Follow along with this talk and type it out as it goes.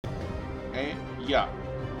And yeah,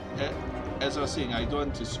 as I was saying, I don't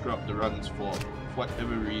want to scrub the runs for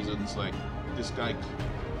whatever reasons, like this guy,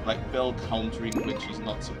 like Bell countering which he's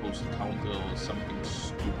not supposed to counter or something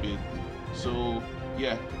stupid. So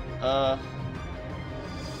yeah,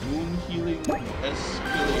 moon healing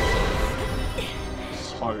escalation.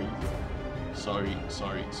 Sorry.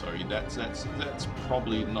 That's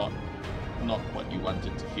probably not what you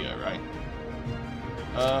wanted to hear, right?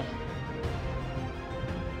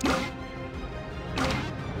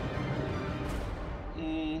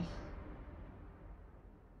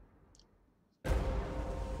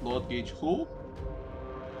 Lord Gage who?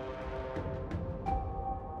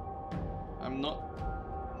 I'm not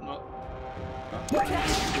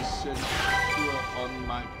 100% sure on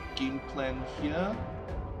my game plan here,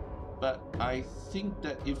 but I think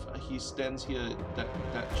that if he stands here, that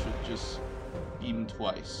should just beam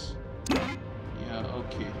twice. Yeah,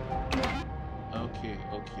 okay.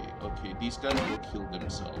 These guys will kill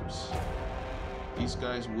themselves.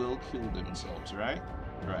 Right?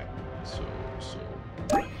 Right. So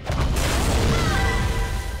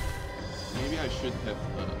maybe I should have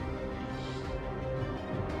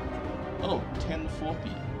oh,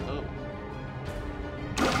 1040. Oh.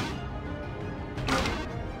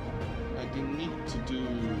 I didn't need to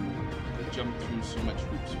jump through so much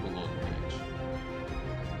hoops for Lord Mage.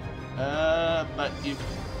 But if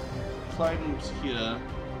Clyde moves here,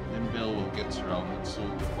 then Bell will get surrounded, so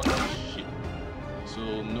what the shit.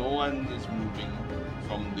 So no one is moving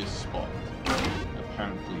from this spot,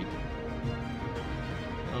 apparently.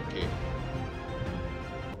 Okay.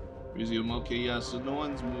 Resume. Okay, yeah, so no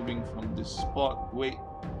one's moving from this spot. Wait.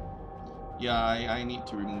 Yeah, I need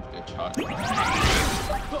to remove that charge.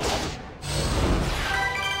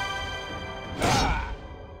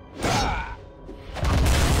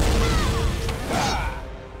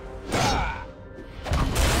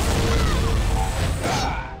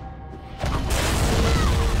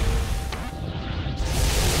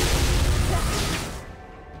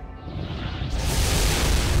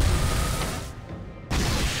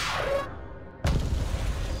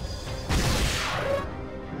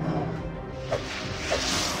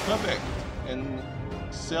 Perfect. And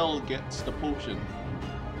Cell gets the potion.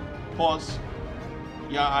 Pause.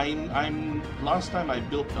 Yeah, I'm last time I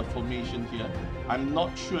built a formation here. I'm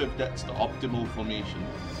not sure if that's the optimal formation.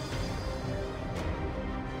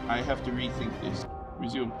 I have to rethink this.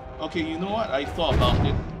 Resume. Okay, you know what? I thought about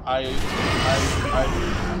it.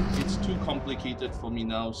 It's too complicated for me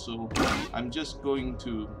now, so I'm just going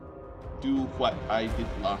to do what I did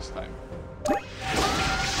last time.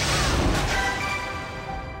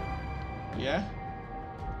 Yeah?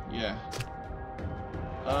 Yeah.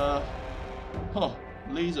 Oh,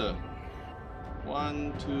 laser.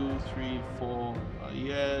 1, 2, 3, 4.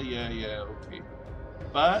 Yeah, okay.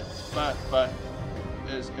 But,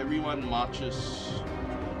 as everyone marches.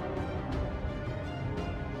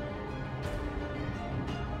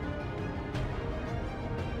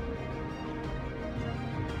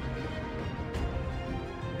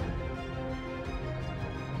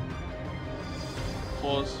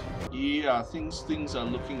 Pause. Yeah, things are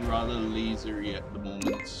looking rather lasery at the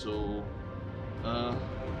moment, so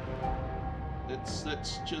let's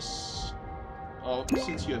just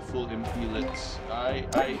since you have full MP, let's I'm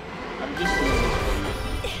just doing this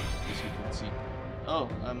for you, as you can see. Oh,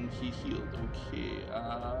 he healed. Okay.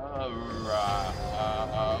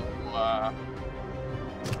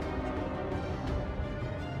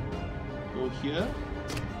 Go here.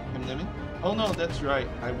 Oh no, that's right.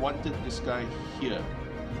 I wanted this guy here.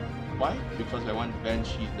 Why? Because I want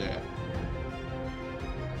Banshee there.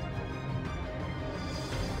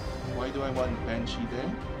 Why do I want Banshee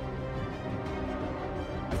there?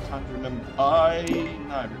 I can't remember. I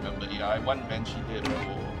remember. Yeah, I want Banshee there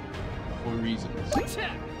for reasons.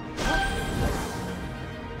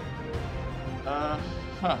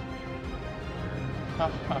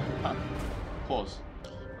 Pause.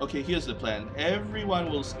 Okay, here's the plan. Everyone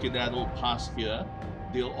will skedaddle past here.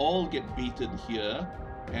 They'll all get baited here.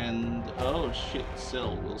 And oh shit,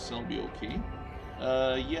 Cell. Will Cell be okay?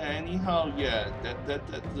 Yeah, anyhow, yeah,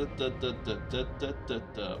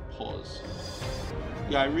 pause.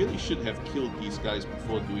 Yeah, I really should have killed these guys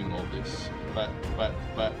before doing all this. But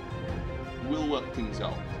we'll work things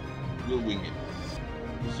out. We'll wing it.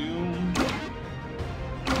 Resume.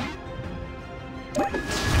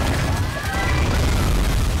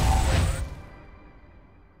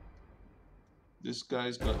 This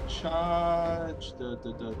guy's got charge,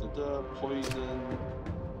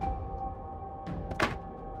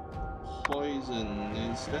 poison,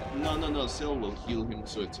 is that? No, Cell will heal him,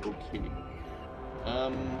 so it's okay.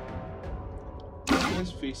 This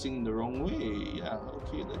guy's facing the wrong way. Yeah,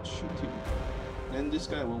 okay, let's shoot him. Then this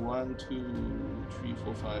guy will 1, 2, 3,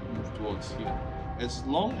 4, 5 move towards here. As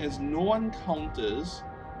long as no one counters.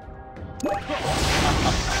 What?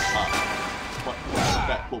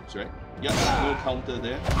 Bad hopes, right? Yep, no counter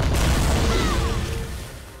there.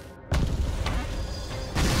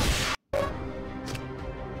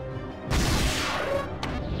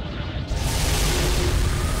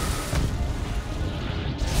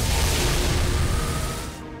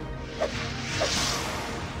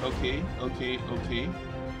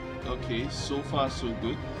 Okay, so far so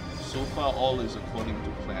good. So far all is according to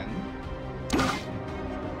plan.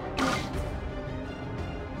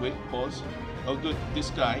 Wait, pause. Oh good, this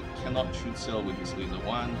guy cannot shoot cell with his laser.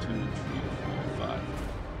 1, 2, 3, 4,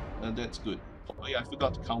 5. That's good. Oh yeah, I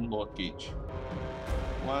forgot to count Lord Gage.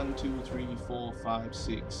 1, 2, 3, 4, 5,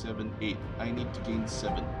 6, 7, 8. I need to gain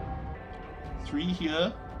 7. 3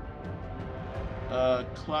 here.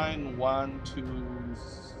 Klein 1, 2,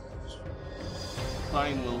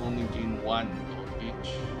 Klein will only gain 1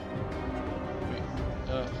 each. Wait,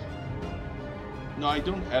 no, I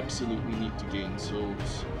don't absolutely need to gain, so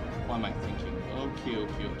what am I thinking?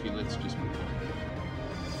 Okay, let's just move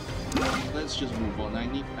on. Let's just move on. I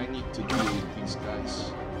need to deal with these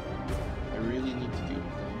guys. I really need to deal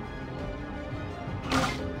with them.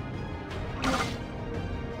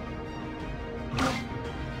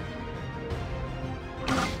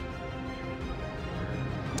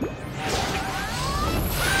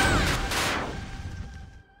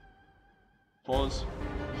 Pause.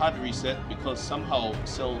 Hard reset because somehow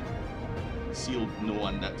Cell sealed no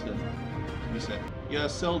one that turn. Reset. Yeah,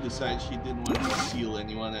 Cell decided she didn't want to seal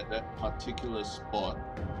anyone at that particular spot.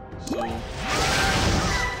 So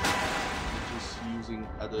just using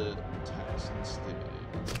other attacks instead.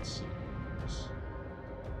 Let's see.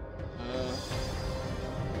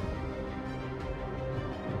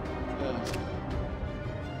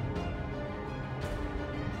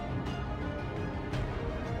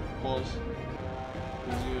 Pause.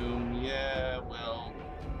 Resume.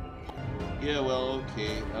 Yeah, well,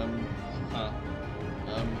 okay.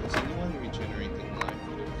 Is anyone regenerating life?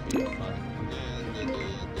 Okay, fine.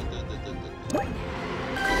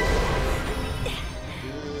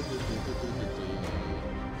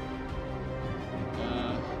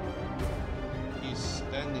 He's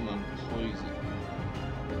standing on poison.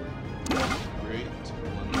 Great.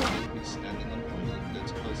 He's standing on poison.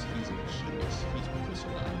 That's because he's a genius. He's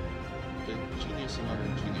Persona. The genius among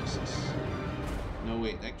geniuses. No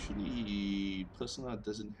wait, actually Persona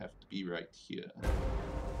doesn't have to be right here.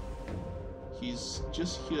 He's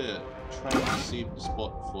just here trying to save the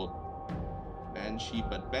spot for Banshee,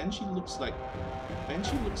 but Banshee looks like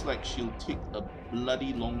she'll take a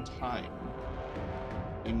bloody long time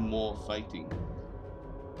in more fighting.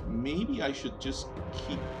 Maybe I should just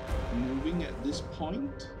keep moving at this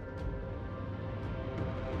point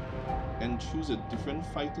and choose a different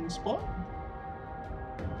fighting spot.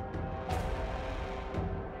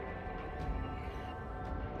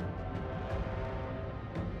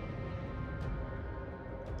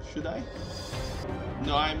 Should I?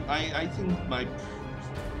 No, I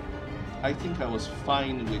think I was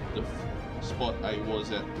fine with the spot I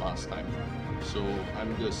was at last time, so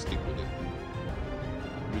I'm gonna stick with it.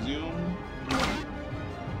 Resume.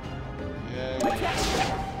 Yeah.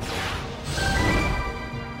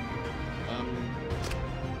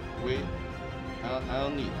 Wait. I'll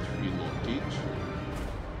need 3 Lord Gage.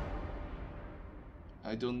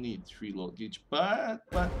 I don't need 3 Lord Gage, but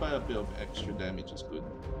a bit of extra damage is good.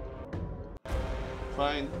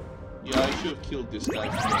 Fine. Yeah, I should have killed this guy.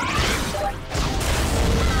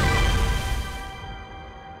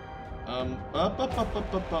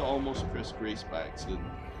 Almost pressed Grace by accident.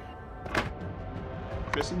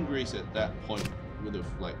 Pressing Grace at that point would have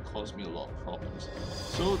caused me a lot of problems.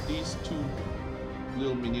 So these 2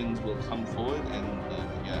 little minions will come forward and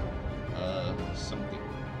something.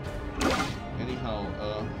 Anyhow,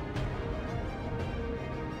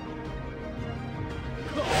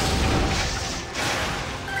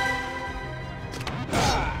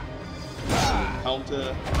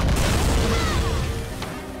 counter.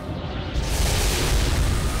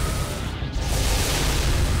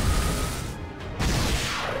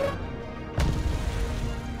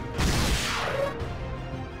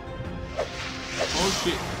 Oh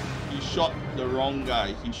shit! He shot the wrong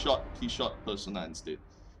guy. He shot Persona instead.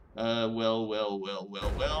 Well, I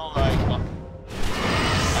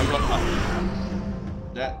got lucky.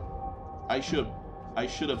 That I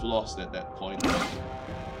should have lost at that point.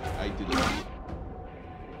 I didn't.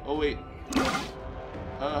 Oh wait.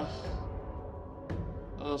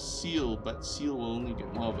 Seal, but Seal will only get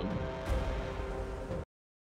one of them.